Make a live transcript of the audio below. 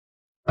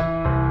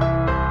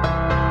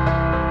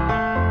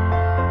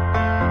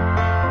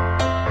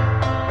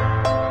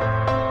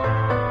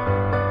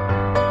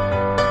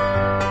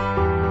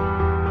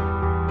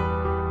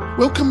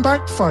Welcome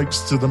back,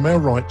 folks, to the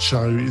Mailrite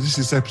Show. This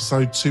is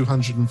episode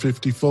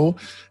 254.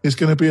 It's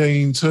going to be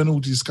an internal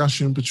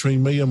discussion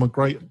between me and my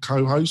great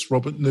co-host,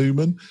 Robert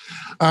Newman.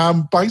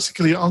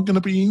 Basically, I'm going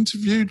to be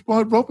interviewed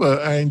by Robert,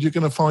 and you're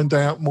going to find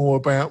out more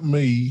about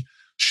me,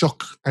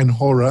 shock and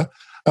horror,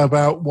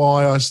 about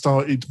why I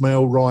started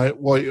Mailrite,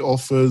 what it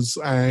offers,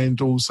 and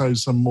also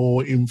some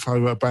more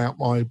info about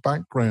my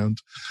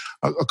background.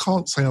 I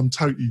can't say I'm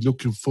totally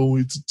looking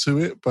forward to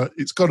it, but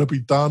it's got to be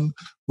done.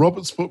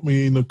 Robert's put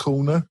me in a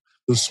corner.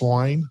 The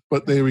swine,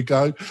 but there we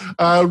go.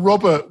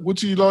 Robert,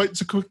 would you like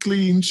to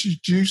quickly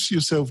introduce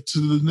yourself to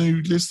the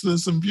new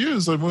listeners and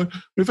viewers?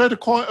 We've had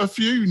quite a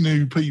few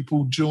new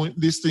people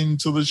listening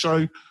to the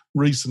show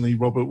recently,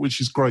 Robert,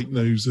 which is great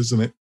news,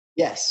 isn't it?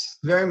 Yes,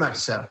 very much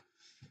so.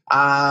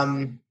 My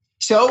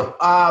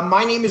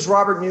name is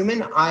Robert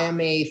Newman. I am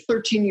a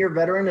 13-year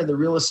veteran of the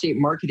real estate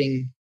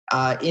marketing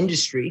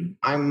industry.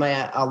 I'm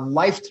a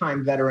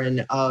lifetime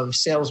veteran of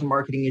sales and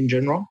marketing in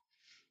general.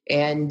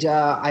 And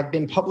I've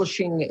been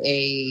publishing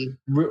a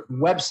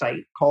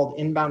website called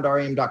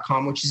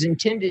inboundrem.com, which is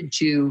intended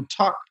to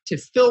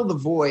fill the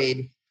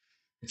void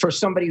for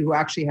somebody who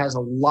actually has a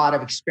lot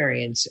of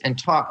experience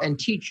and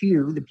teach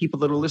you, the people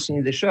that are listening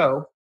to the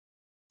show,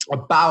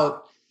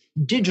 about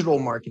digital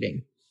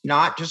marketing,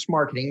 not just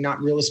marketing, not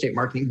real estate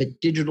marketing, but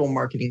digital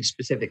marketing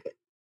specifically.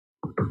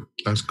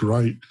 That's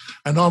great.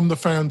 And I'm the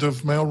founder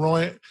of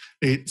Mailrite.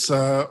 It's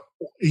an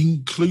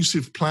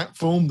inclusive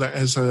platform that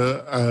has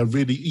a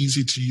really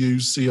easy to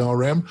use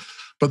CRM.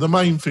 But the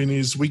main thing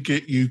is we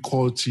get you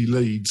quality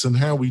leads. And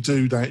how we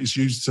do that is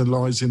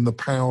utilizing the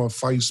power of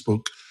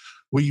Facebook.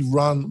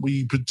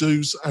 We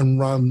produce and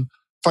run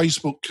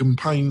Facebook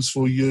campaigns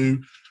for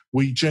you.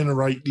 We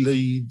generate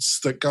leads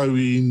that go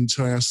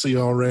into our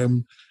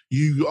CRM.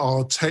 You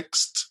are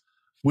text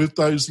with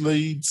those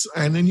leads,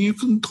 and then you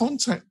can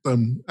contact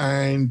them,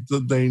 and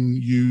then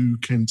you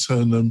can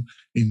turn them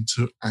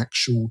into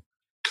actual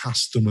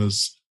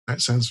customers.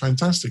 That sounds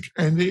fantastic,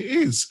 and it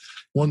is.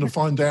 Want to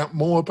find out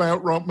more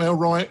about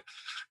Mailrite?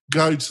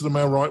 Go to the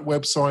Mailrite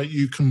website.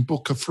 You can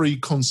book a free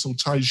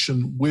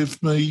consultation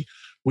with me.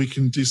 We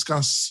can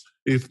discuss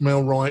if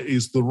Mailrite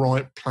is the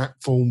right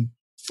platform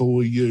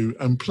for you,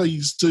 and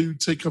please do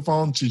take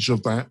advantage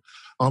of that.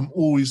 I'm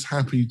always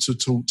happy to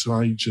talk to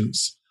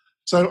agents.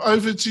 So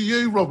over to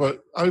you,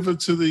 Robert, over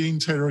to the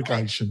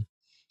interrogation.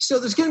 So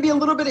there's going to be a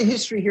little bit of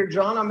history here,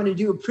 John. I'm going to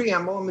do a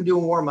preamble. I'm going to do a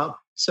warm-up.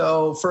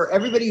 So for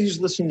everybody who's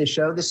listening to the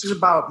show, this is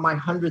about my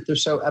 100th or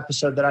so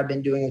episode that I've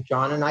been doing with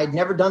John, and I'd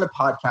never done a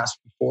podcast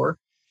before.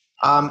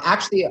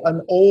 Actually,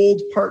 an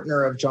old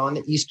partner of John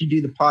that used to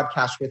do the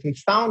podcast with him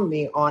found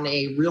me on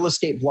a real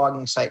estate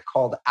blogging site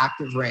called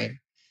Active Rain.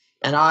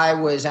 And I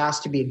was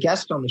asked to be a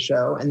guest on the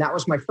show, and that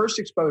was my first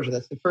exposure.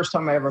 That's the first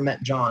time I ever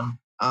met John.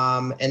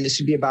 And this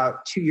would be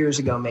about 2 years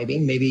ago,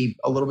 maybe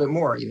a little bit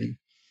more even.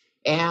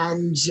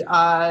 And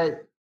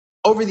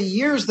over the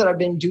years that I've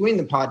been doing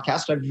the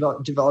podcast,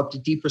 I've developed a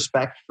deep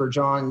respect for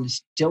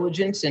John's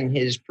diligence and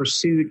his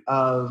pursuit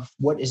of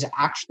what is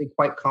actually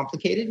quite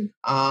complicated,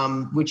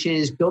 which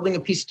is building a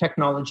piece of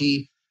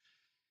technology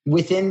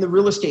within the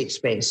real estate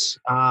space.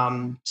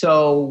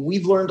 So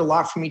we've learned a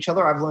lot from each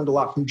other. I've learned a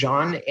lot from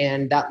John,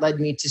 and that led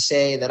me to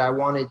say that I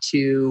wanted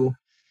to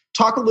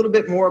talk a little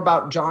bit more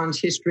about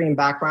John's history and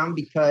background,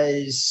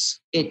 because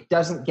it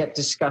doesn't get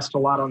discussed a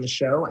lot on the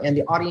show, and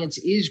the audience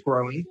is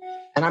growing.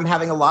 And I'm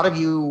having a lot of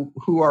you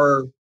who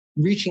are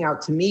reaching out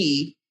to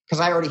me because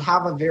I already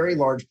have a very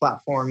large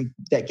platform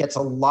that gets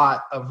a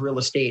lot of real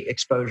estate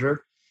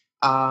exposure,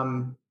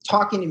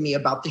 talking to me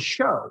about the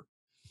show.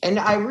 And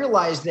I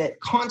realized that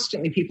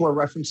constantly people are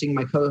referencing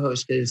my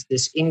co-host as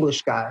this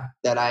English guy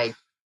that I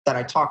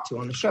talk to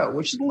on the show,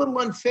 which is a little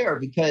unfair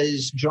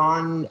because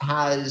John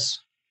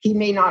he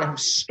may not have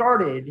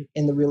started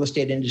in the real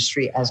estate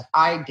industry as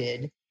I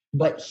did,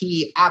 but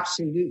he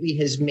absolutely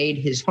has made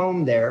his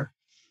home there.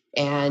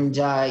 And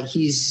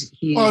he's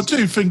Well, I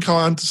do think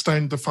I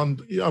understand the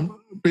fund. I'm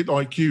a bit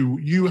like you.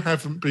 You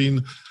haven't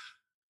been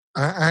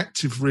an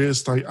active real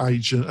estate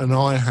agent, and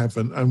I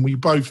haven't, and we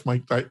both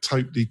make that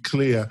totally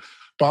clear.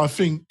 But I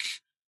think,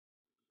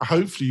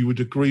 hopefully you would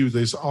agree with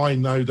this, I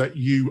know that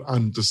you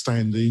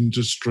understand the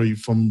industry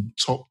from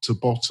top to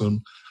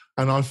bottom.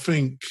 And I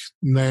think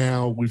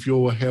now with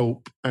your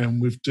help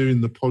and with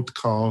doing the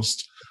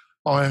podcast,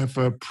 I have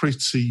a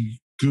pretty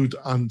good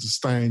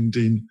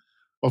understanding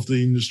of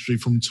the industry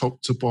from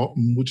top to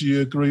bottom. Would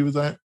you agree with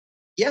that?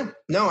 Yeah,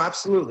 no,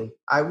 absolutely.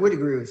 I would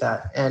agree with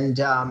that. And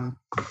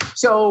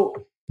so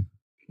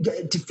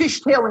to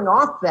fishtailing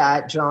off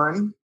that,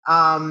 John,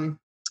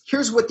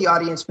 here's what the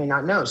audience may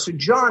not know. So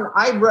John,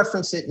 I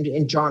reference it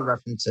and John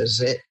references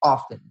it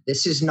often.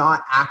 This is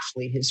not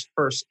actually his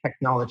first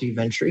technology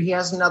venture. He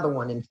has another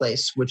one in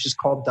place, which is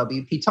called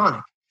WP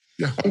Tonic.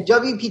 Yeah. And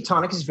WP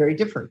Tonic is very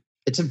different.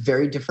 It's a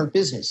very different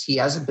business. He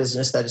has a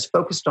business that is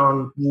focused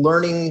on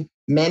learning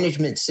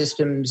management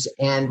systems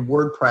and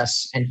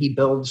WordPress, and he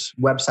builds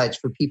websites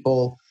for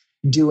people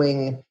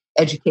doing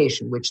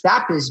education, which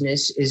that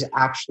business has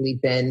actually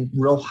been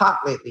real hot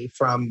lately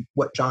from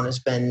what John has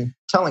been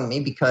telling me,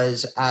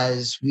 because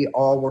as we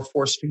all were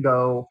forced to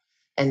go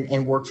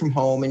and work from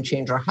home and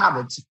change our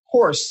habits, of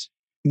course,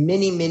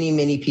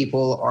 many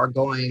people are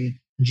going,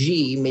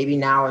 gee, maybe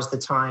now is the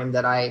time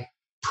that I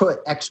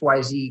put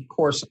XYZ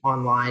course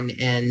online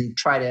and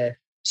try to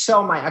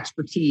sell my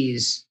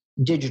expertise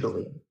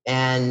digitally.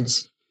 And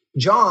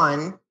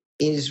John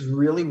is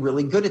really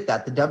good at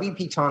that. The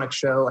WP Tonic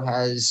Show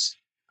has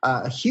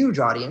a huge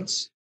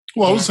audience.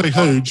 Well, I would say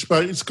huge,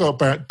 but it's got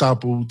about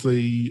double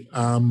the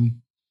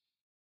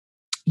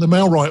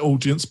Mail-Right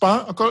audience.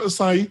 But I've got to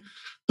say,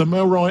 the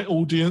Mail-Right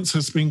audience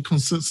has been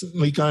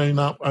consistently going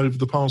up over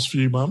the past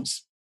few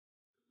months.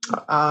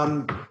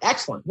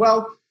 Excellent.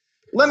 Well,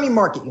 let me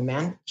market you,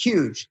 man.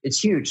 Huge.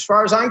 It's huge. As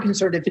far as I'm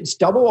concerned, if it's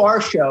double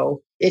our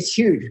show, it's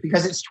huge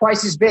because it's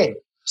twice as big.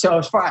 So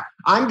as far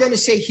I'm going to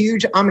say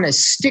huge, I'm going to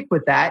stick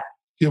with that.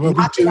 Yeah, well,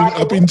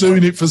 I've been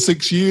doing it for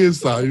 6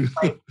 years, though.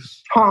 Like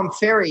Tom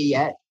Ferry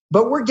yet,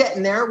 but we're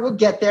getting there. We'll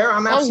get there.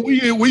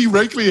 We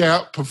regularly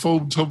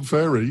outperform Tom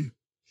Ferry.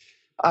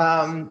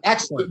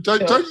 Excellent.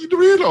 Don't you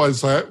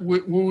realise that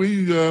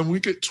we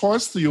get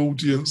twice the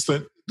audience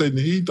than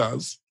he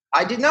does?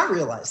 I did not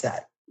realize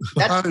that.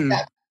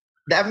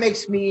 That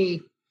makes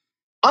me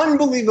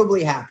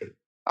unbelievably happy.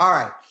 All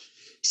right.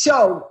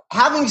 So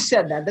having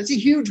said that, that's a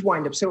huge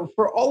windup. So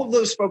for all of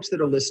those folks that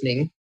are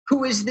listening,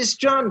 who is this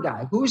John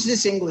guy? Who is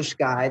this English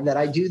guy that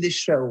I do this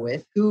show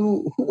with?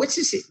 What's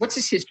his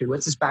history?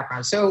 What's his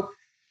background? So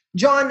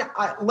John,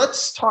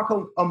 let's talk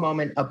a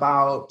moment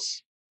about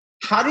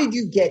how did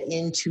you get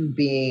into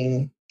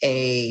being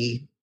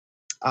a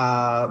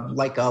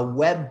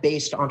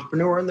web-based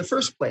entrepreneur in the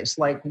first place?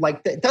 Like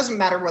it doesn't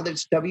matter whether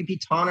it's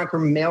WP Tonic or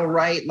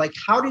Mail-Right. Like,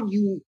 how did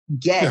you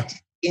get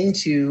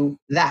into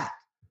that?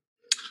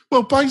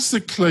 Well,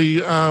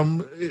 basically, I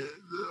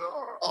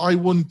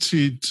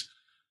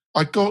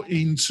got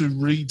into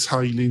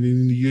retailing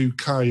in the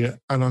UK,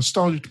 and I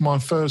started my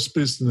first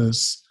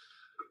business,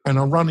 and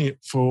I run it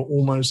for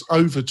almost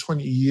over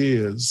 20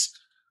 years.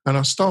 And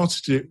I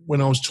started it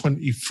when I was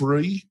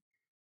 23.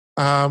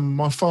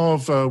 My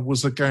father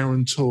was a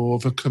guarantor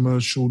of a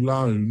commercial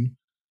loan,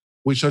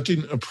 which I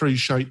didn't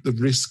appreciate the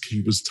risk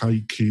he was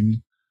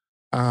taking.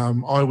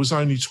 I was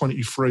only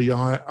 23.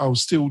 I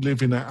was still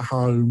living at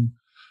home.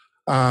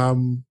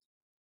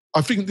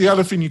 I think the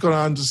other thing you've got to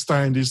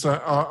understand is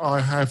that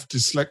I have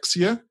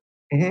dyslexia,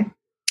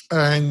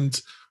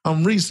 and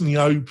I'm reasonably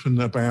open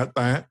about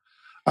that.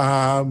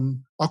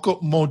 I've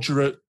got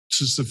moderate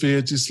to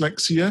severe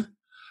dyslexia,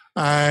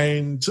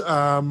 and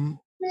I'm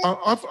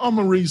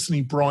a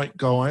reasonably bright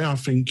guy. I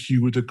think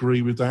you would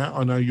agree with that.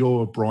 I know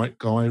you're a bright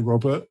guy,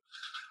 Robert,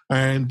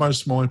 and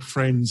most of my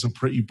friends are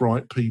pretty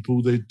bright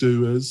people. They're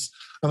doers,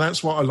 and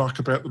that's what I like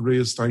about the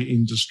real estate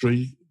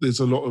industry. There's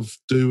a lot of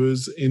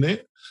doers in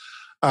it.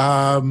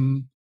 But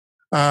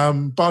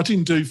I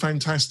didn't do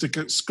fantastic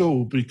at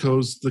school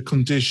because the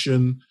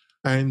condition,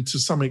 and to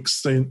some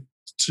extent,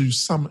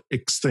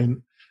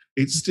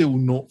 it's still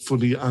not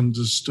fully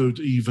understood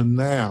even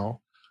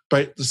now.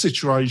 But the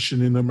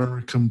situation in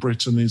American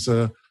Britain is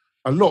a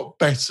lot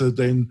better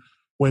than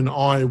when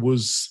I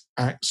was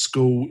at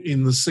school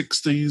in the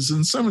 60s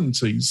and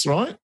 70s,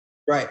 right?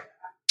 Right.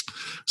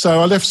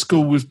 So I left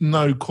school with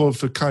no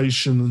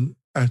qualification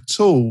at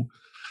all.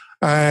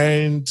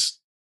 And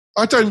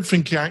I don't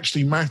think it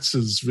actually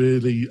matters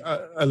really,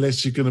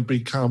 unless you're going to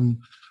become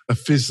a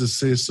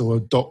physicist or a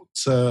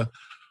doctor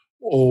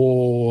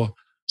or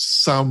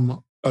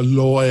a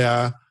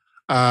lawyer,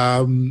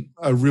 a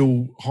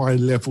real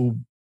high-level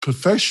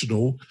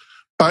professional.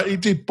 But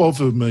it did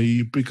bother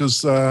me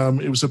because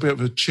it was a bit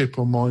of a chip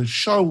on my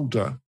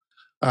shoulder.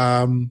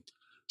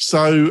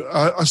 So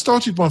I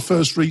started my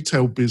first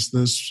retail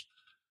business,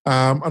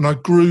 and I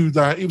grew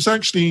that. It was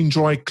actually in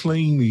dry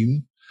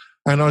cleaning.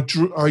 And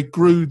I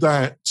grew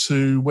that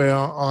to where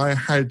I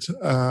had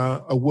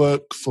a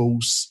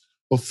workforce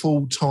of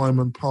full-time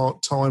and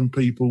part-time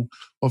people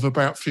of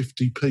about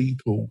 50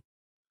 people.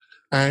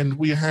 And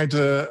we had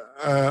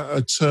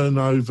a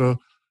turnover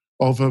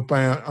of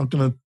about, I'm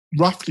going to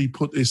roughly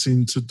put this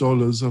into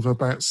dollars, of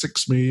about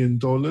 $6 million.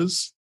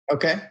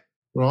 Okay.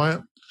 Right?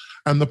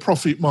 And the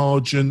profit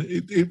margin,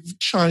 it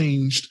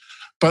changed.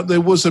 But there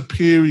was a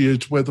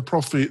period where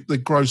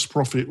the gross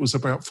profit was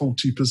about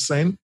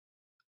 40%.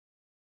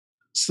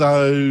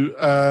 So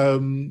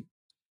I'm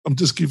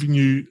just giving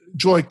you,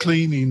 dry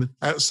cleaning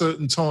at a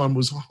certain time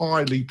was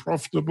highly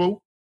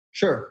profitable.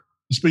 Sure.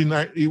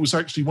 It was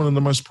actually one of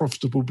the most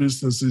profitable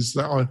businesses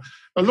a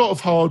lot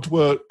of hard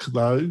work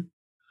though.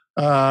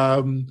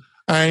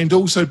 And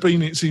also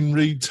being it's in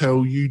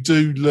retail, you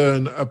do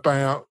learn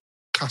about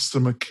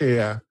customer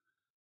care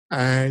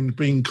and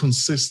being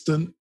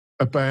consistent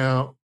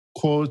about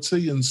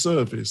quality and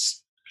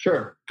service.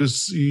 Sure.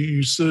 Because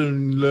you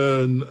soon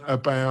learn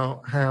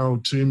about how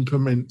to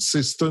implement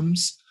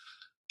systems.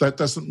 That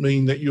doesn't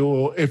mean that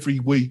every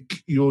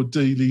week you're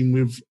dealing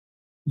with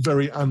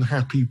very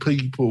unhappy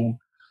people,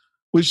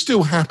 which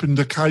still happened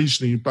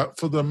occasionally, but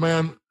for the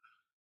amount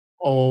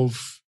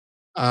of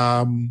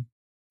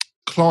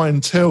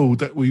clientele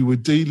that we were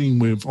dealing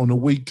with on a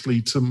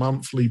weekly to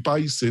monthly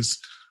basis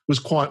was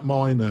quite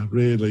minor,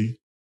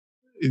 really,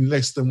 in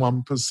less than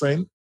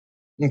 1%.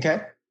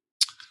 Okay.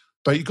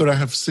 But you've got to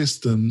have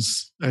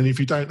systems. And if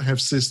you don't have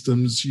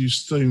systems, you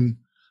soon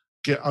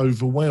get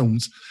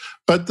overwhelmed.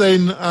 But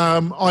then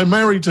I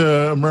married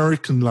an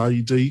American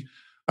lady.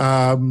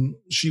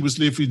 She was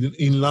living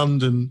in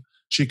London.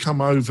 She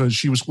come over.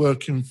 She was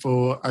working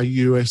for a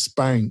US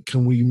bank,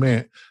 and we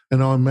met,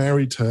 and I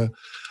married her.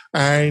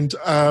 And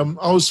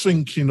I was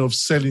thinking of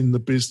selling the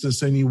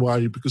business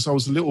anyway because I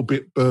was a little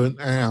bit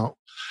burnt out.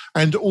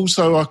 And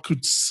also I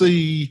could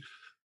see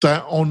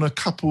that on a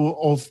couple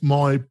of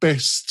my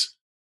best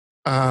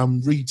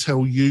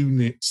retail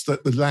units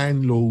that the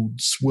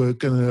landlords were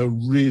going to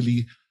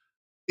really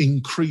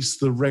increase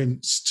the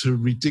rents to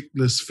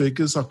ridiculous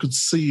figures. I could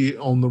see it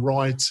on the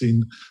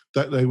writing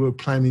that they were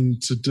planning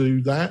to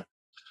do that.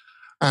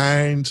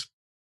 And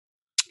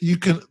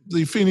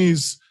the thing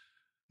is,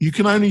 you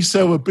can only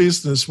sell a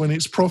business when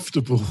it's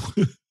profitable.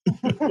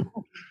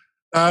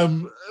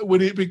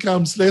 When it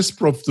becomes less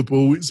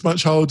profitable, it's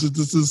much harder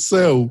to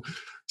sell.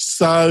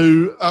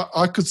 So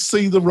I could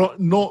see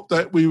not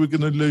that we were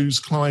going to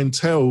lose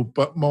clientele,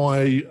 but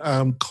my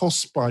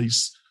cost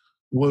base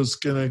was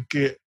going to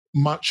get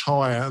much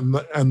higher,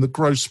 and the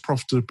gross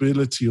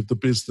profitability of the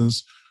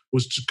business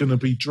was going to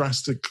be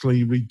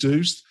drastically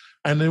reduced.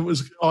 And it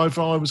was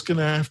either I was going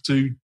to have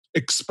to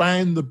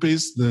expand the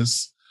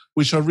business,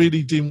 which I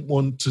really didn't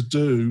want to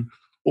do,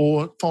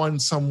 or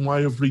find some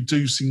way of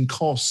reducing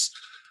costs.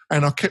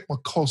 And I kept my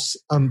costs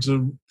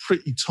under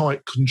pretty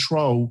tight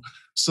control.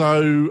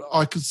 So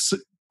I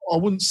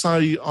wouldn't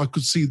say I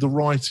could see the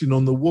writing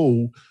on the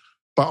wall,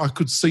 but I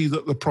could see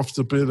that the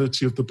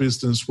profitability of the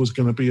business was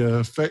going to be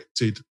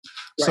affected.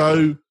 Right.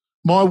 So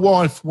my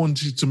wife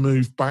wanted to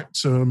move back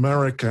to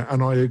America,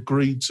 and I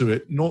agreed to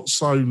it, not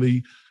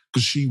solely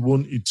because she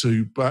wanted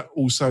to, but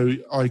also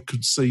I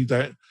could see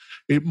that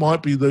it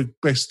might be the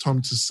best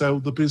time to sell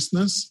the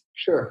business.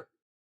 Sure.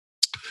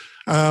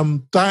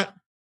 That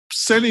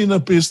selling a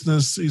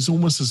business is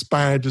almost as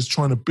bad as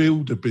trying to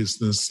build a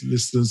business,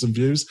 listeners and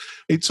viewers.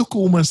 It took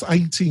almost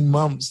 18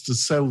 months to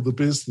sell the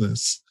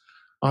business.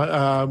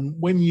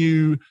 When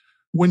you're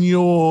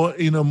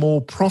in a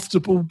more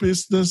profitable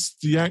business,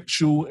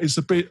 it's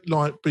a bit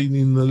like being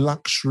in the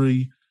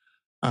luxury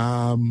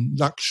real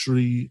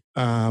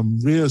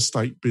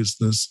estate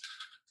business.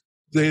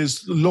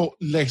 There's a lot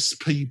less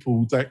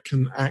people that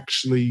can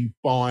actually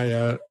buy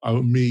a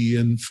 $1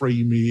 million,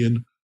 $3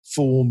 million,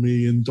 $4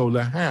 million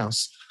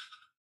house.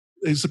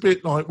 It's a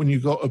bit like when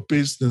you've got a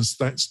business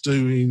that's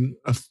doing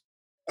a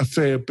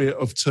fair bit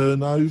of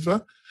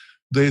turnover.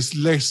 There's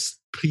less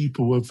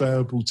people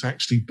available to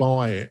actually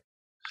buy it,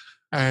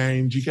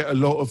 and you get a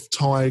lot of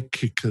tire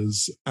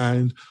kickers.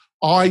 And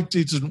I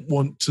didn't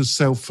want to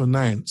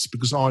self-finance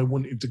because I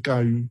wanted to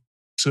go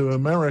to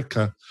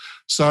America.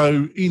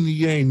 So in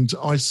the end,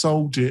 I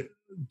sold it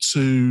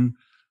to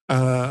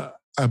a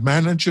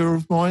manager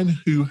of mine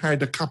who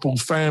had a couple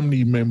of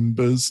family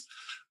members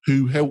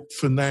who helped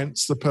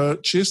finance the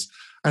purchase,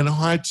 and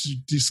I had to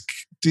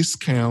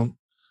discount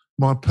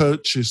my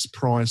purchase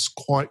price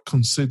quite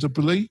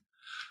considerably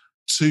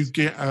to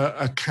get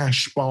a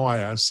cash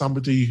buyer,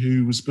 somebody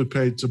who was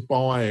prepared to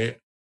buy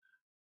it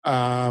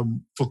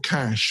for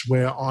cash,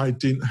 where I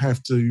didn't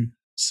have to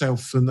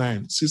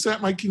self-finance. Is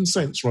that making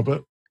sense,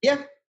 Robert?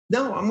 Yeah.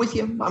 No, I'm with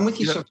you.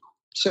 Yeah.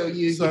 So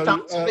you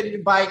found somebody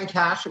to buy it in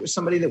cash. It was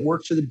somebody that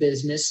worked for the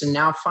business. And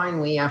now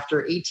finally,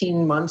 after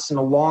 18 months and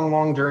a long,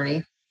 long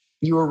journey,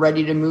 you were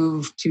ready to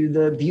move to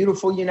the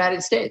beautiful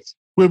United States.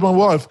 With my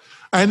wife.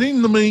 And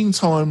in the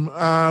meantime,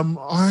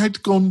 I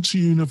had gone to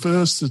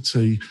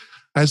university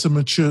as a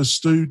mature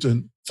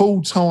student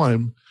full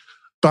time,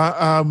 but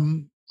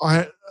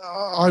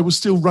I was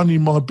still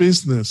running my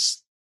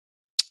business.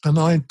 And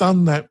I had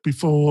done that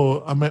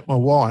before I met my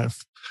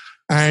wife.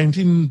 And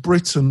in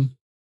Britain,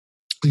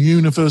 the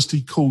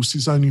university course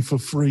is only for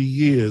 3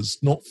 years,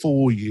 not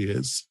 4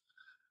 years.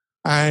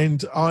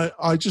 And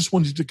I just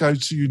wanted to go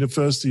to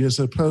university as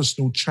a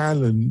personal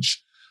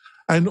challenge,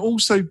 and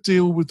also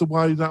deal with the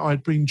way that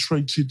I'd been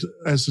treated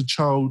as a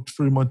child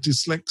through my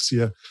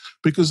dyslexia,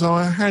 because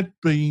I hadn't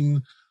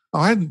been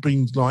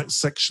like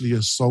sexually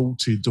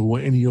assaulted or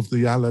any of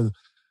the other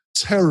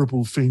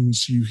terrible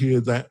things you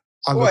hear that.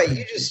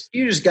 Boy,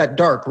 you just got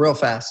dark real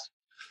fast.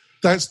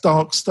 That's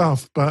dark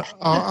stuff. But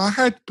I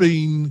had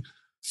been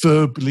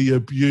verbally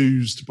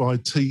abused by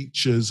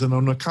teachers, and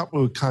on a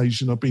couple of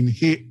occasions I've been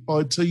hit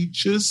by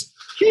teachers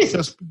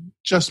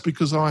just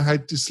because I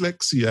had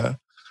dyslexia.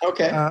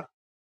 Okay.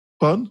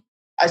 Pardon?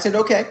 I said,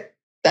 okay,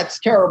 that's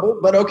terrible,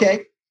 but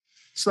okay.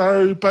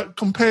 So, but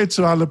compared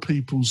to other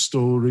people's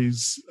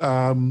stories,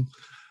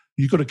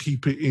 you've got to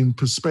keep it in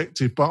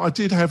perspective. But I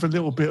did have a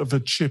little bit of a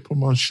chip on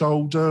my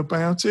shoulder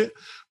about it,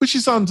 which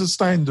is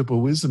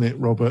understandable, isn't it,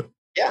 Robert?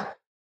 Yeah.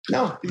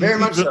 No, very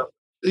much so.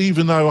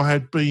 Even though I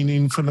had been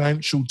in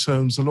financial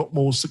terms a lot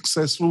more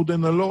successful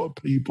than a lot of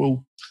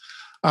people.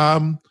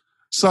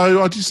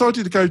 So I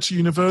decided to go to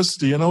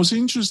university, and I was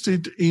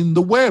interested in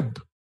the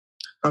web.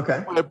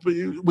 Okay.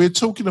 We're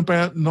talking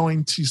about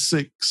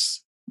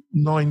 1996,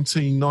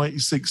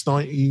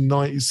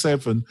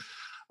 1997.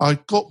 I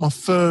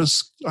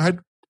had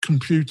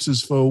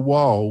computers for a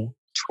while.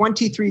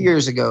 23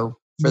 years ago,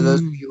 for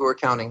those of you who are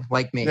counting,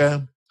 like me.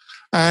 Yeah.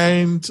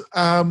 And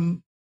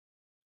the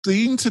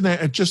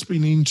internet had just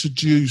been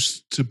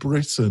introduced to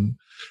Britain.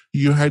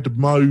 You had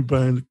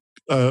modem,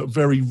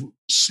 very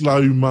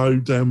slow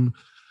modem,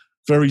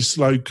 very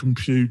slow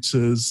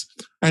computers.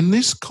 And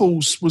this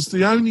course was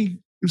the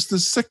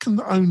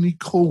second only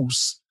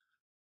course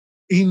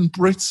in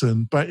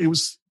Britain, but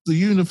the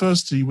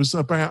university was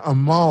about a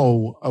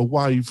mile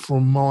away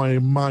from my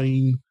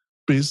main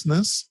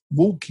business,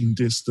 walking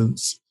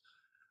distance.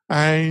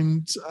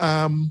 And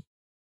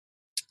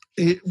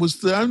it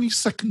was the only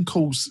second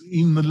course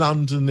in the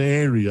London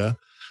area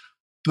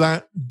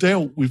that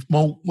dealt with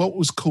what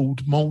was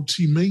called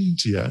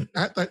multimedia.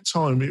 At that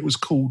time, it was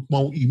called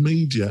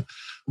multimedia.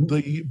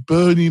 The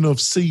burning of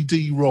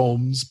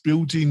CD-ROMs,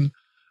 building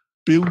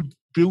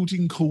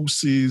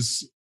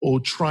courses or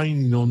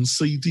training on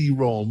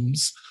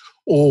CD-ROMs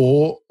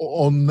or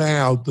on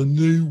now the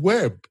new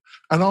web.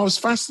 And I was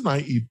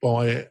fascinated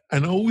by it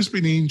and always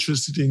been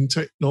interested in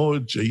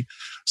technology.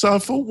 So I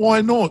thought,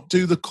 why not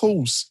do the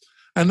course?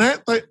 And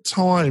at that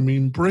time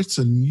in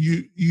Britain,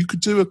 you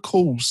could do a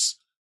course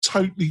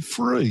totally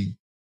free.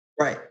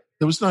 Right.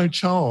 There was no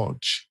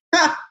charge.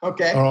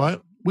 Okay. All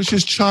right. Which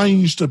has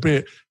changed a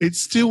bit.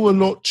 It's still a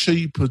lot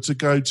cheaper to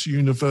go to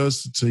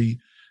university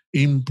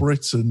in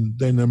Britain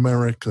than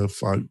America,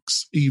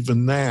 folks,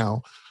 even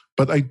now.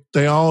 But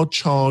they are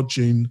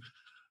charging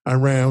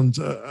around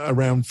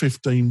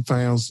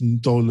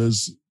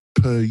 $15,000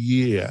 per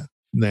year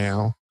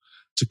now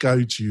to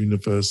go to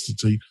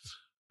university.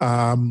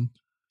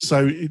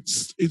 So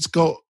it's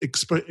got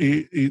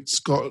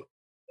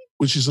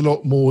which is a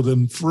lot more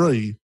than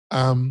free.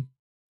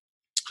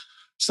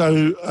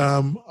 So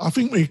I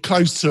think we're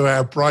close to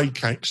our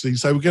break, actually.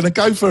 So we're going to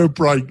go for a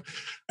break,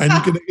 and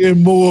you're going to hear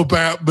more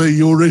about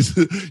me already.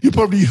 You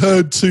probably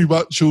heard too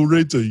much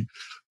already,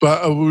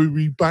 but we'll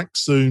be back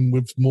soon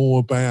with more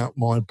about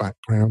my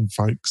background,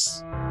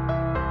 folks.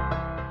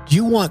 Do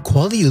you want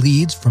quality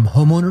leads from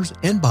homeowners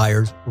and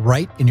buyers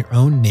right in your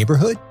own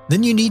neighborhood?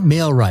 Then you need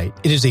MailRight.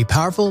 It is a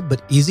powerful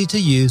but easy to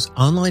use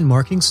online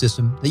marketing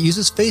system that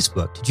uses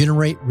Facebook to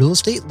generate real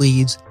estate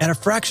leads at a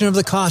fraction of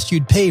the cost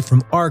you'd pay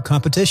from our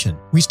competition.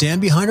 We stand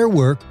behind our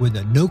work with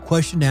a no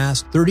question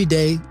asked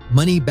 30-day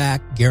money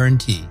back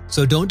guarantee.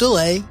 So don't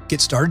delay. Get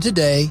started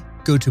today.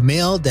 Go to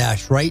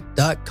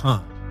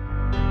mail-right.com.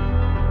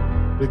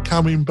 We're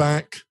coming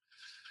back.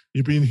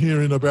 You've been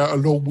hearing about a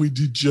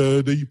long-winded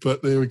journey,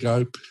 but there we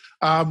go.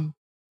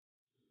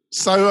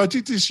 So I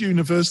did this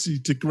university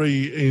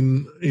degree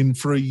in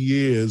 3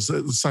 years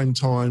at the same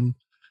time.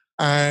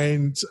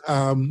 And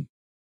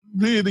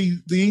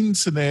really, the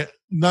internet,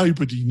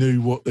 nobody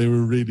knew what they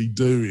were really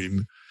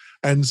doing.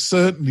 And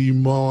certainly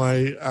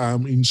my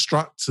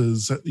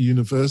instructors at the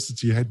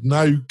university had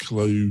no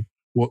clue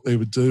what they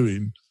were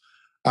doing.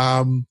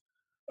 But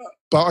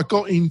I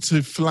got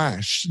into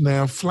Flash.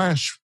 Now,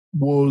 Flash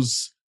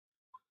was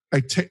a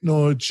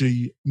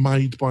technology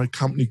made by a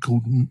company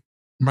called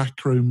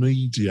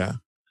Macromedia.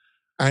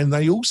 And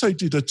they also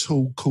did a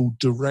tool called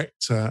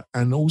Director,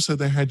 and also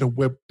they had a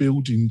web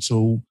building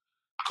tool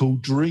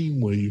called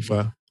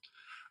Dreamweaver.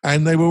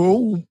 And they were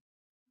all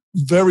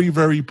very,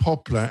 very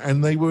popular,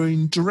 and they were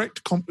in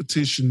direct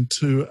competition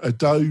to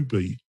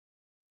Adobe.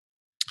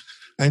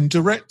 And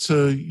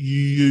Director you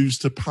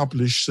used to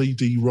publish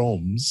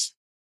CD-ROMs,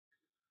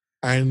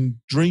 and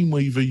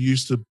Dreamweaver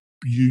used to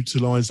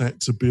utilize that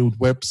to build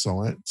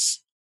websites.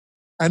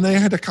 And they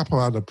had a couple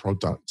other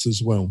products as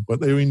well,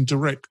 but they were in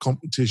direct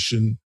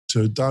competition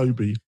to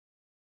Adobe.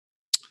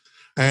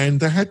 And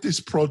they had this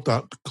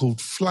product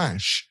called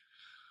Flash,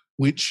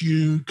 which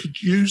you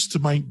could use to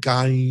make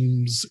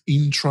games,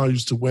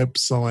 intros to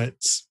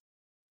websites.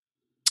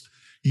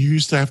 You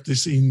used to have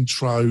this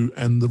intro,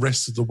 and the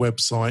rest of the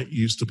website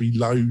used to be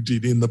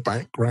loaded in the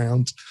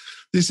background.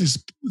 This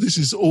is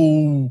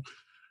all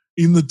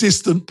in the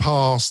distant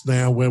past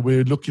now, where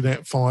we're looking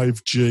at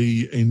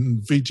 5G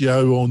and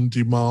video on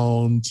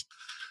demand.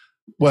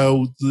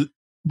 Well,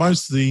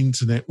 most of the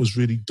internet was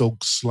really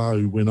dog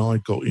slow when I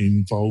got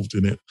involved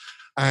in it.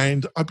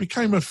 And I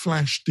became a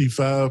Flash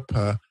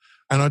developer,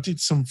 and I did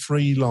some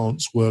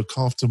freelance work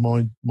after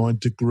my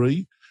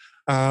degree,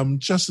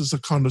 just as a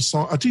kind of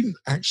side. I didn't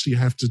actually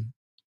have to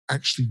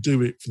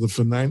do it for the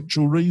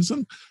financial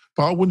reason,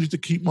 but I wanted to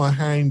keep my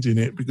hand in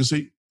it because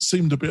it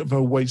seemed a bit of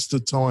a waste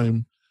of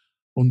time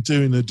on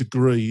doing a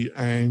degree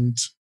and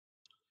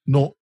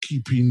not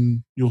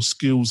keeping your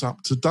skills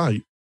up to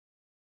date.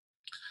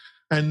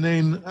 And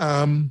then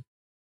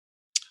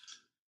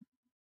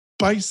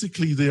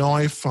basically the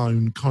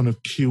iPhone kind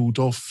of killed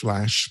off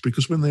Flash,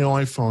 because when the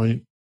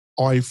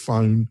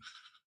iPhone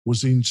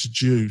was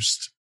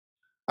introduced,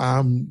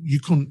 you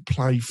couldn't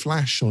play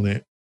Flash on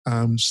it.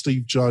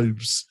 Steve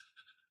Jobs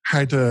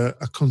had a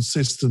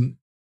consistent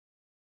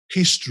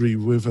history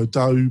with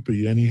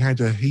Adobe, and he had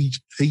a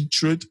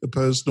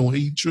personal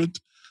hatred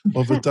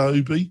of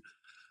Adobe.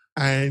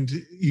 and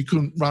you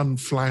couldn't run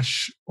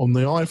Flash on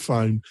the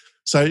iPhone.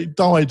 So it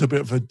died a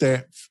bit of a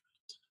death.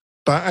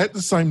 But at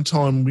the same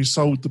time, we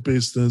sold the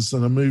business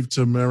and I moved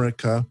to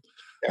America.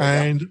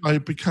 And I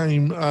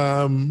became,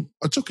 I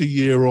took a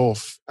year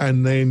off,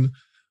 and then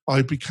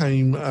I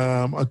became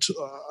a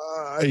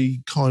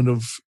kind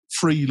of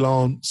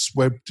freelance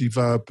web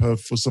developer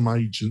for some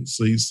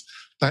agencies.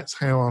 That's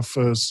how I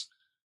first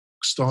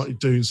started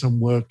doing some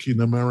work in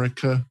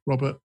America,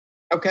 Robert.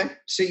 Okay.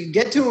 So you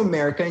get to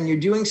America and you're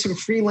doing some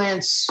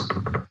freelance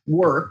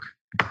work.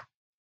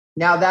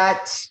 Now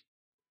that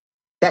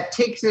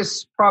takes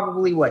us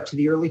probably to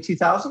the early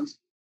 2000s?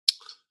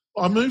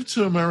 I moved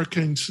to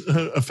America in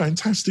a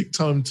fantastic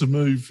time to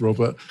move,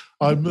 Robert.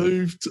 I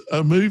moved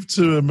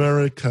to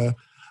America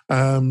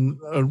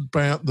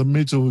about the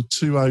middle of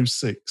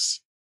 2006.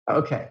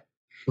 Okay.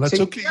 And I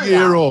took a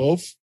year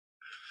off,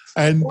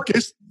 and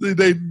guess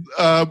then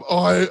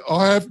I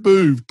have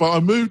moved, but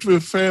I moved with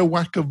a fair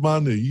whack of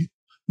money,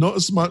 not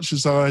as much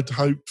as I had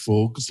hoped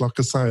for, because like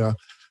I say,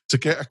 to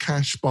get a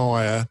cash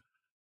buyer,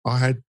 I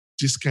had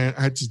to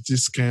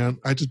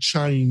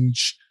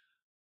change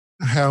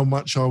how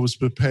much I was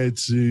prepared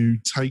to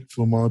take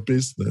for my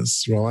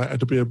business, right? I had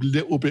to be a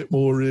little bit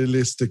more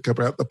realistic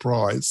about the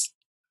price.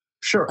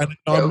 Sure. And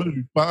I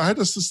moved, but I had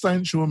a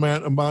substantial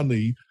amount of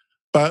money,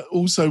 but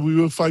also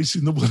we were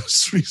facing the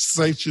worst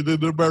recession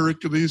in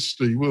American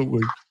history, weren't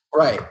we?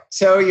 Right.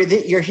 So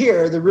you're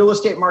here, the real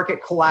estate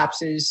market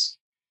collapses,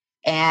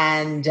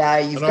 and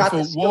you've got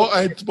I thought, what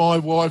had my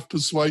wife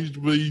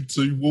persuaded me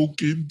to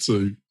walk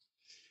into?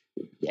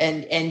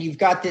 And you've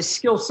got this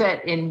skill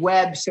set in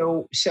web,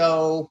 so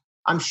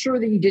I'm sure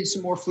that you did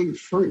some more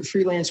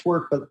freelance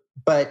work,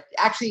 but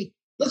actually,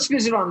 let's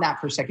visit on that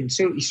for a second.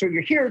 So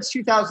you're here. It's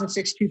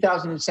 2006,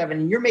 2007,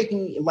 and you're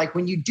making, like,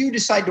 when you do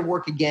decide to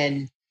work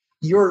again,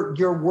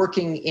 you're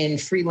working in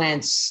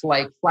freelance,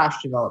 like,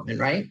 Flash development,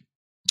 right?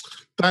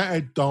 That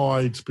had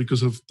died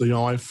because of the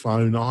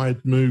iPhone. I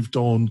had moved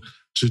on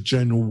to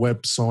general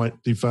website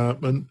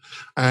development,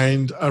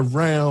 and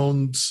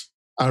around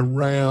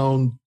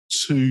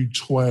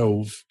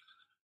 2012.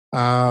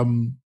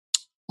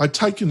 I'd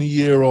taken a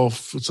year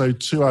off, so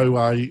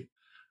 2008,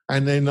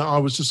 and then I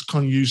was just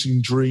kind of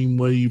using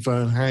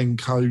Dreamweaver and hand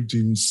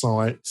coding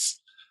sites.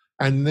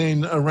 And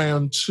then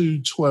around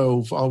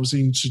 2012, I was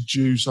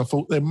introduced. I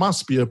thought there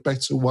must be a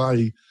better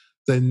way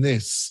than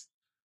this.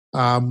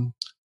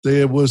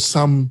 There were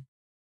some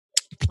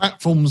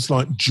platforms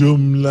like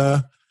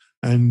Joomla,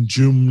 and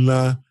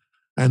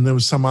there were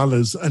some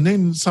others. And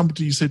then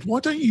somebody said, why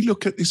don't you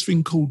look at this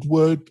thing called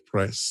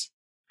WordPress?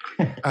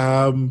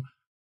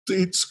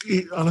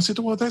 And I said,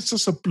 well, that's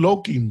just a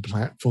blogging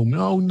platform.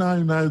 Oh,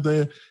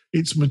 no,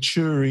 it's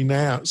maturing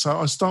out. So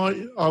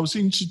I was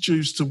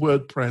introduced to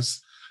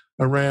WordPress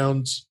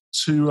around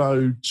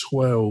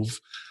 2012,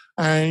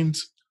 and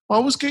I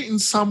was getting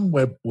some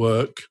web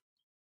work,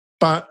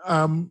 but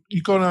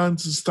you got to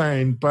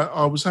understand, but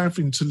I was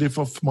having to live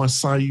off my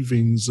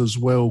savings as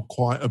well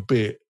quite a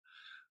bit,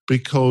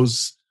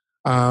 because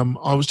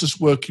I was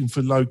just working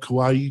for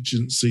local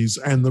agencies,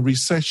 and the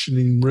recession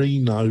in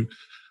Reno,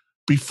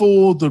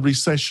 before the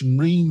recession,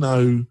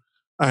 Reno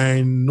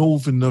and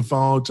Northern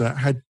Nevada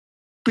had, a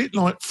bit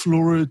like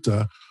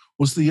Florida,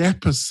 was the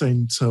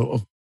epicenter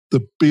of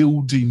the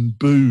building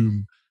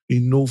boom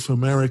in North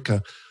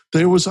America.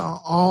 There was an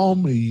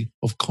army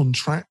of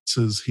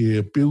contractors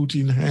here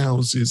building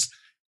houses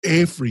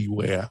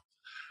everywhere.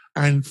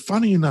 And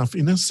funny enough,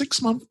 in a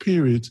 6-month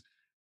period,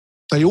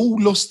 they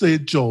all lost their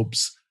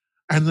jobs,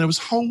 and there was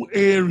whole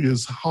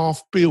areas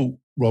half built,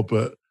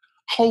 Robert,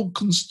 whole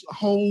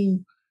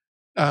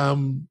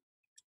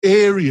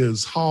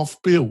areas half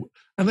built,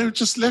 and they were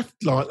just left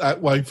like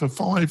that way for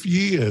 5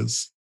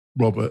 years,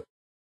 Robert.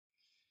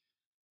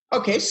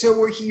 Okay,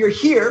 so you're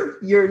here.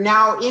 You're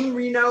now in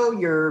Reno.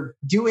 You're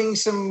doing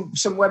some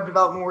web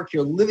development work.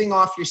 You're living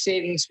off your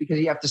savings because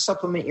you have to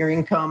supplement your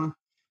income.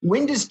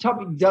 When does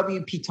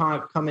WP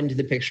Time come into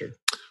the picture?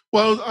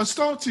 Well, I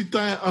started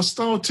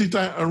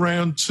that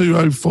around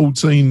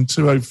 2014,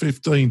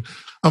 2015.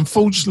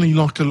 Unfortunately,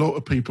 like a lot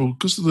of people,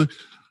 because of the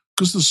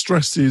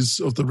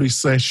stresses of the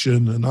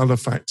recession and other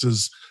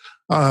factors,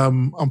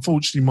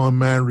 unfortunately, my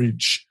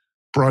marriage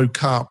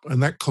broke up,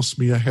 and that cost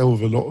me a hell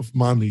of a lot of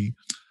money.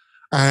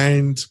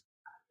 And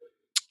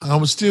I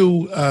was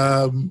still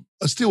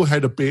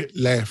had a bit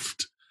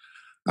left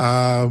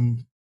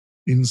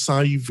in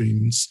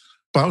savings,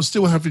 but I was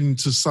still having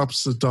to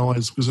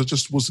subsidise because I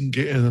just wasn't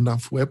getting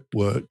enough web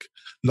work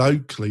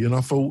locally. And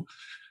I thought,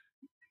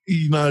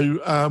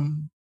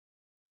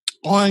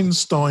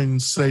 Einstein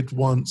said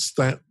once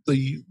that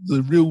the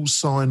real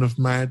sign of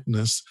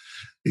madness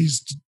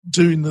is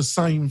doing the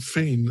same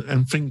thing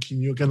and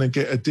thinking you're going to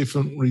get a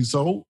different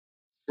result.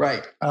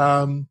 Right.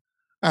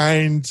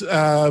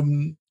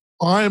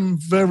 I'm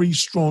very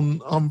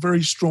strong. I'm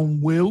very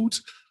strong-willed,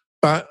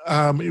 but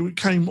it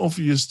became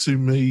obvious to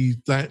me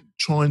that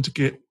trying to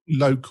get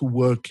local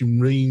work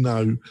in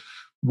Reno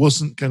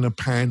wasn't going to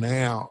pan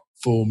out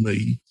for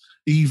me,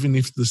 even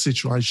if the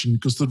situation,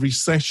 because the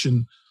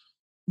recession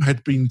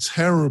had been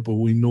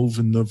terrible in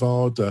northern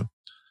Nevada.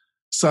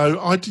 So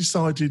I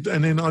decided,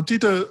 and then I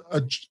did a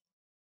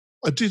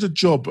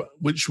job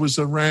which was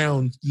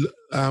around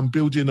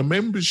building a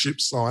membership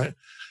site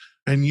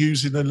and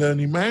using a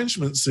learning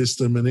management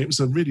system, and it was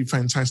a really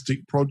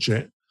fantastic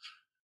project.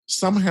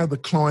 Somehow the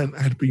client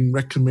had been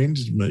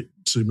recommended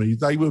to me.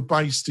 They were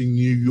based in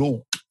New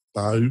York,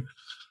 though,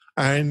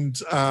 and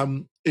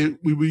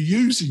we were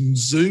using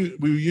Zoom.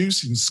 We were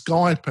using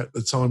Skype at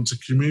the time to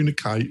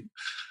communicate,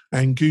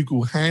 and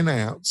Google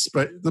Hangouts,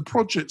 but the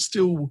project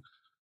still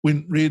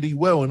went really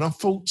well. And I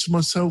thought to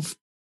myself,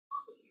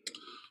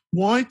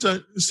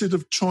 instead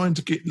of trying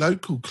to get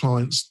local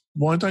clients,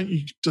 why don't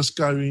you just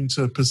go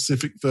into a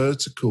Pacific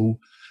vertical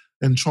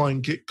and try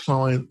and get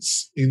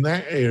clients in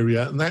that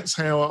area? And that's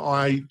how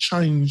I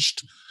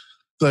changed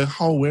the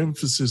whole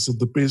emphasis of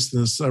the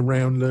business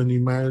around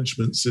learning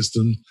management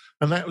system.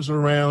 And that was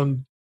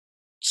around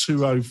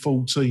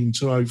 2014,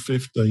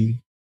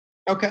 2015.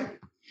 Okay.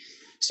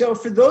 So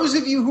for those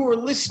of you who are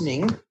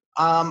listening,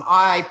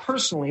 I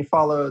personally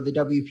follow the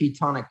WP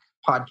Tonic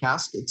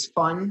podcast. It's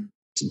fun.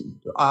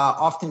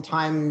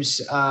 Oftentimes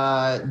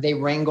they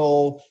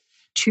wrangle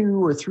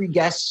 2 or 3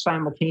 guests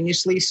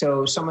simultaneously.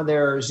 So some of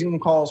their Zoom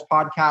calls,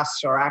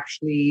 podcasts are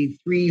actually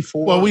 3,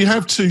 4. Well, we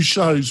have 2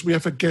 shows. We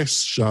have a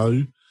guest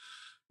show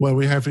where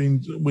we have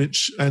and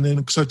then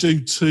because I do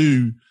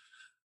 2,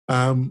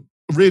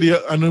 really,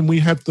 and then we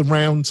have the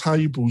round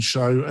table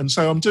show. And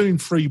so I'm doing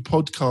 3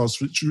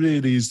 podcasts, which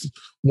really is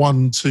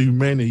 1 too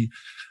many.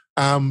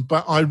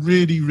 But I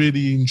really,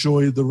 really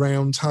enjoy the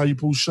round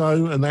table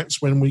show. And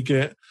that's when we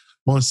get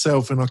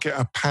myself and I get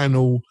a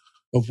panel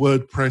of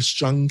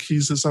WordPress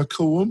junkies, as I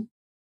call them.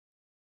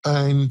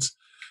 And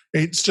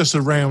it's just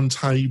a round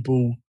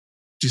table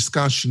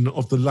discussion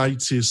of the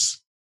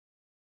latest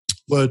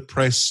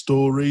WordPress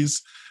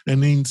stories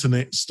and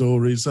internet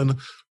stories. And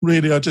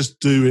really, I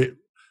just do it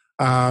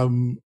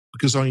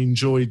because I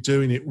enjoy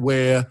doing it,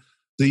 where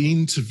the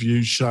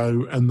interview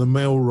show and the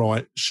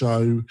MailRite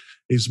show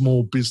is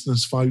more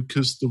business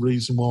focused, the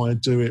reason why I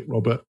do it,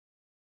 Robert.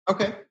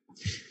 Okay.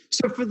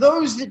 So for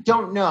those that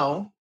don't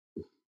know,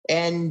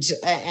 and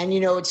you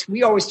know,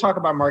 we always talk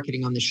about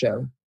marketing on the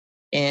show.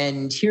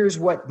 And here's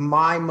what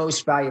my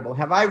most valuable.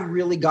 Have I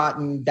really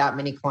gotten that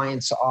many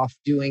clients off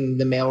doing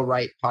the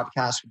MailRite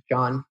podcast with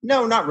John?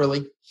 No, not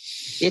really.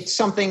 It's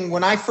something,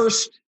 when I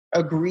first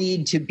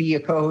agreed to be a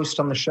co-host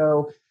on the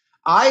show,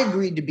 I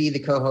agreed to be the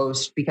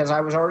co-host because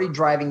I was already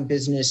driving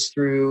business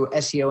through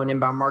SEO and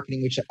inbound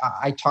marketing, which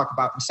I talk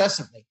about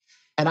incessantly.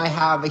 And I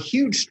have a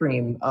huge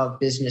stream of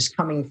business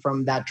coming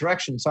from that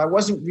direction. So I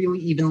wasn't really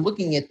even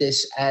looking at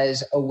this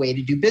as a way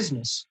to do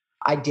business.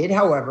 I did,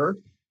 however,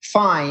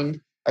 find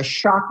a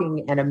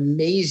shocking and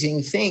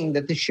amazing thing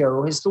that the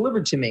show has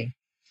delivered to me.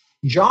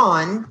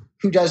 John,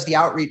 who does the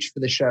outreach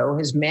for the show,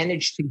 has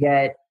managed to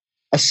get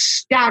a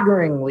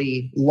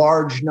staggeringly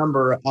large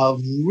number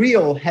of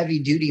real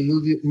heavy-duty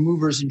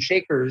movers and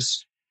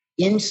shakers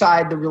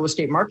inside the real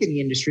estate marketing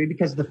industry.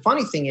 Because the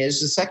funny thing is,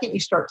 the second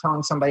you start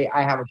telling somebody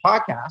I have a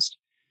podcast,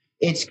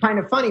 it's kind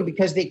of funny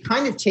because they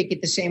kind of take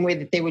it the same way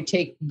that they would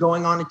take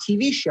going on a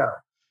TV show.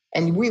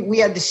 And we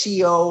had the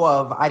CEO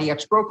of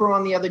IDX Broker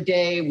on the other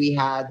day. We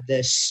had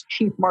this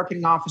chief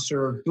marketing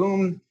officer of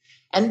Boom.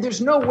 And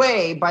there's no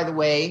way, by the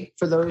way,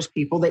 for those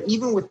people, that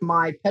even with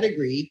my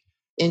pedigree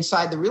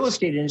inside the real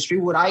estate industry,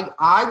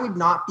 I would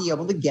not be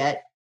able to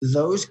get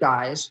those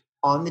guys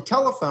on the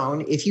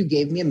telephone if you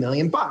gave me $1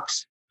 million.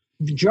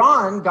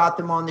 John got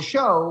them on the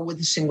show with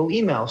a single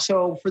email.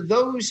 So for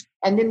those,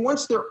 and then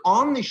once they're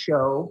on the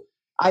show,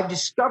 I've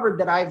discovered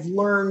that I've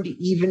learned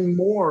even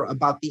more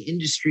about the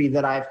industry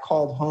that I've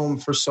called home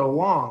for so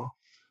long.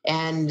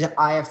 And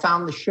I have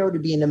found the show to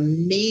be an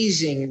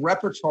amazing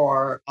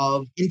repertoire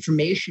of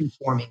information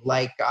for me.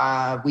 Like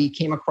we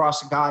came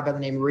across a guy by the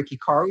name of Ricky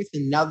Carruth,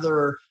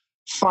 another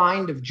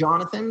find of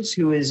Jonathan's,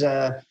 who is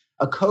a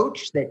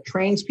coach that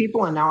trains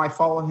people. And now I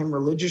follow him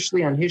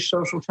religiously on his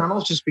social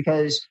channels just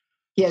because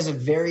he has a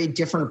very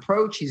different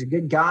approach. He's a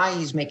good guy.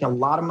 He's making a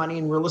lot of money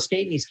in real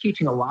estate, and he's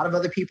teaching a lot of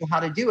other people how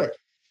to do it.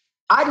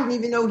 I didn't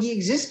even know he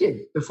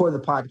existed before the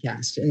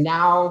podcast. And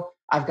now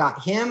I've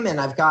got him,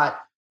 and I've got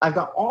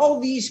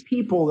all these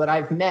people that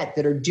I've met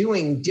that are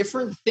doing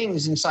different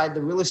things inside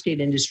the real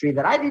estate industry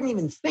that I didn't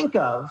even think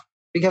of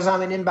because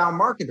I'm an inbound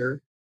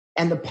marketer.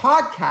 And the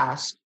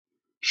podcast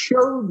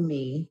showed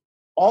me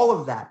all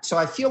of that. So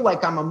I feel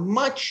like I'm a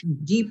much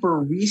deeper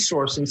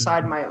resource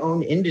inside my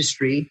own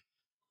industry.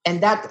 And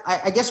that,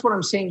 I guess what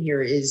I'm saying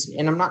here is,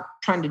 and I'm not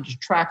trying to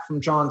detract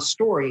from John's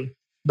story,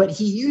 but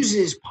he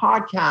uses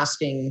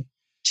podcasting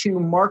to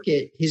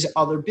market his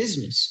other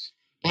business.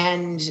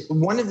 And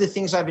one of the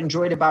things I've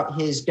enjoyed about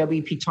his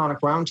WP Tonic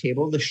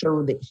Roundtable, the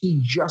show that he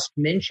just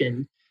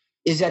mentioned,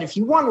 is that if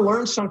you want to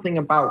learn something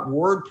about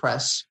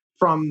WordPress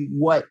from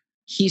what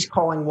he's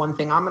calling one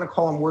thing, I'm going to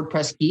call them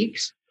WordPress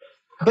geeks.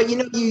 But you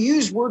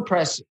use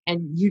WordPress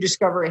and you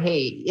discover,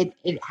 hey,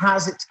 it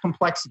has its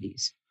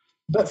complexities.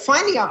 But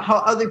finding out how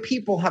other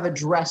people have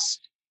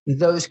addressed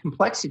those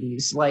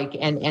complexities, like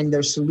and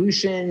their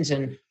solutions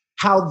and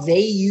how they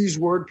use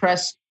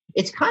WordPress,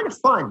 it's kind of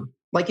fun.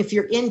 Like if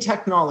you're in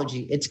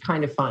technology, it's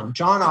kind of fun.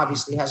 John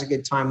obviously has a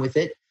good time with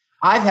it.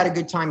 I've had a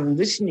good time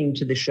listening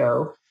to the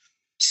show.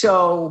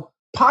 So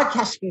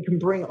podcasting can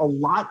bring a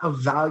lot of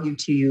value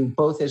to you,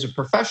 both as a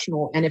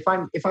professional. And if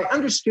I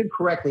understood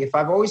correctly, if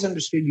I've always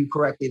understood you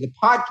correctly, the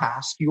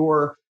podcast,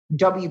 your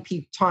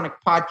WP Tonic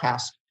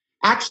podcast,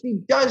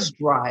 actually does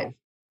drive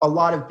a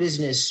lot of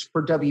business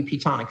for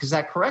WP Tonic. Is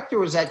that correct? Or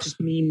was that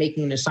just me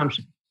making an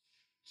assumption?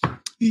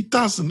 It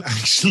doesn't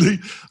actually.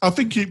 I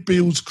think it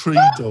builds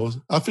credos.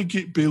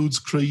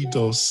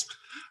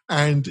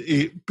 And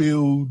you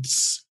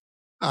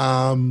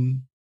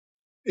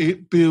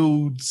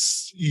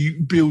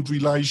build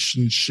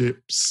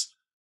relationships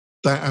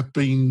that have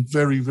been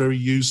very, very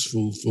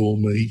useful for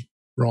me,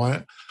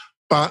 right?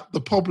 But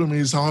the problem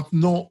is I've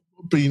not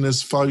been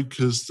as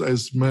focused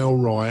as Mel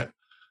Wright.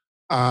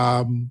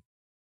 We're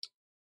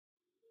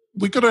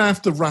going to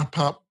have to wrap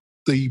up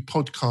the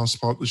podcast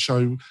part of the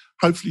show.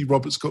 Hopefully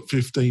Robert's got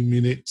 15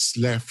 minutes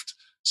left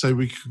so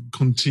we can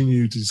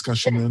continue the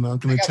discussion. And I'm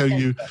going to tell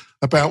you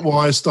about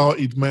why I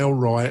started Mel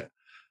Wright.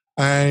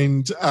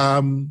 And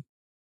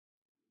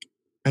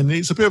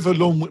it's a bit of a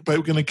long, but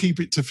we're going to keep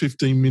it to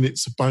 15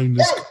 minutes of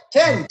bonus.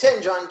 10,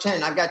 John,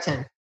 10. I've got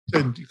 10.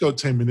 You've got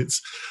 10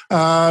 minutes.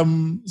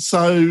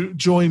 So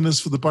join us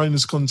for the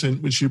bonus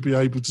content, which you'll be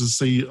able to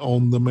see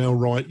on the Mel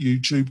Wright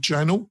YouTube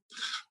channel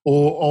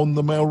or on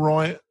the Mel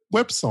Wright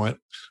website.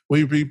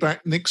 We'll be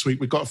back next week.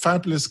 We've got a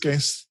fabulous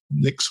guest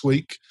next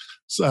week.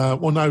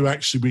 Well, no,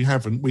 actually, we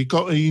haven't. We've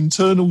got an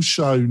internal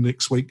show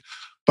next week,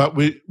 but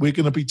we're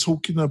going to be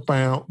talking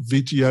about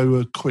video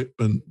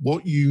equipment,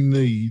 what you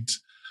need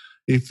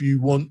if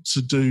you want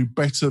to do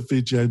better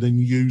video than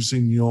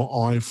using your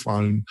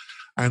iPhone.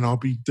 And I'll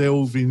be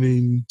delving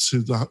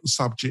into the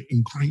subject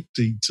in great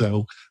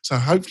detail. So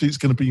hopefully it's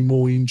going to be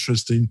more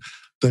interesting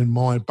than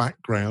my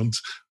background.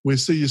 We'll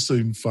see you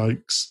soon,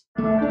 folks.